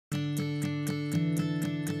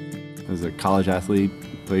as a college athlete,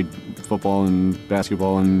 played football and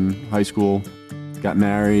basketball in high school, got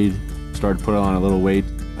married, started putting on a little weight.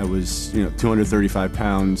 I was, 235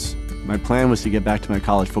 pounds. My plan was to get back to my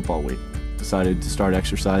college football weight. Decided to start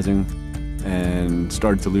exercising and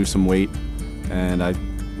started to lose some weight, and I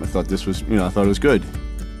thought this was, I thought it was good.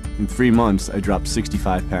 In 3 months, I dropped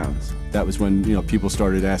 65 pounds. That was when, people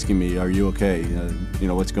started asking me, are you okay?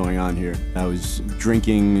 What's going on here? I was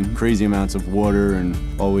drinking crazy amounts of water and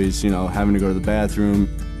always, having to go to the bathroom.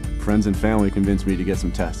 Friends and family convinced me to get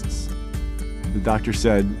some tests. The doctor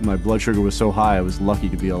said my blood sugar was so high I was lucky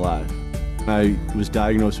to be alive. I was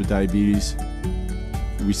diagnosed with diabetes.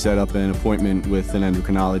 We set up an appointment with an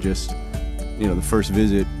endocrinologist. The first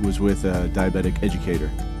visit was with a diabetic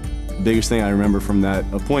educator. The biggest thing I remember from that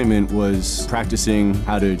appointment was practicing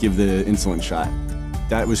how to give the insulin shot.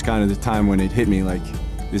 That was kind of the time when it hit me, like,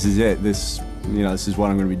 this is it. This is what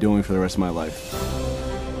I'm going to be doing for the rest of my life.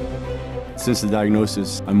 Since the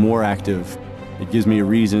diagnosis, I'm more active. It gives me a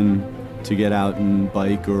reason to get out and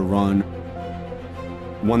bike or run.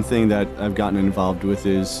 One thing that I've gotten involved with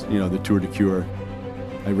is, the Tour de Cure.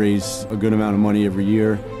 I raise a good amount of money every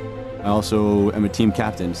year. I also am a team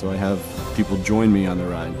captain, so I have people join me on the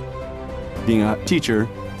ride. Being a teacher,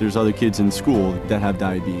 there's other kids in school that have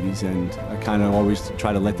diabetes, and I kind of always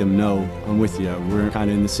try to let them know I'm with you. We're kind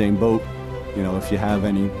of in the same boat. If you have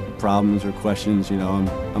any problems or questions,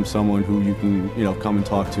 I'm someone who you can, come and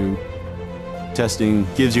talk to. Testing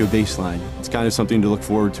gives you a baseline. It's kind of something to look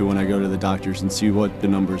forward to when I go to the doctors and see what the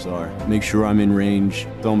numbers are. Make sure I'm in range.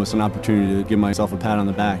 It's almost an opportunity to give myself a pat on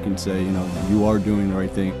the back and say, you are doing the right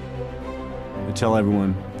thing. I tell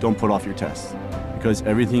everyone, don't put off your tests, because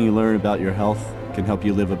everything you learn about your health can help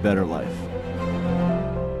you live a better life.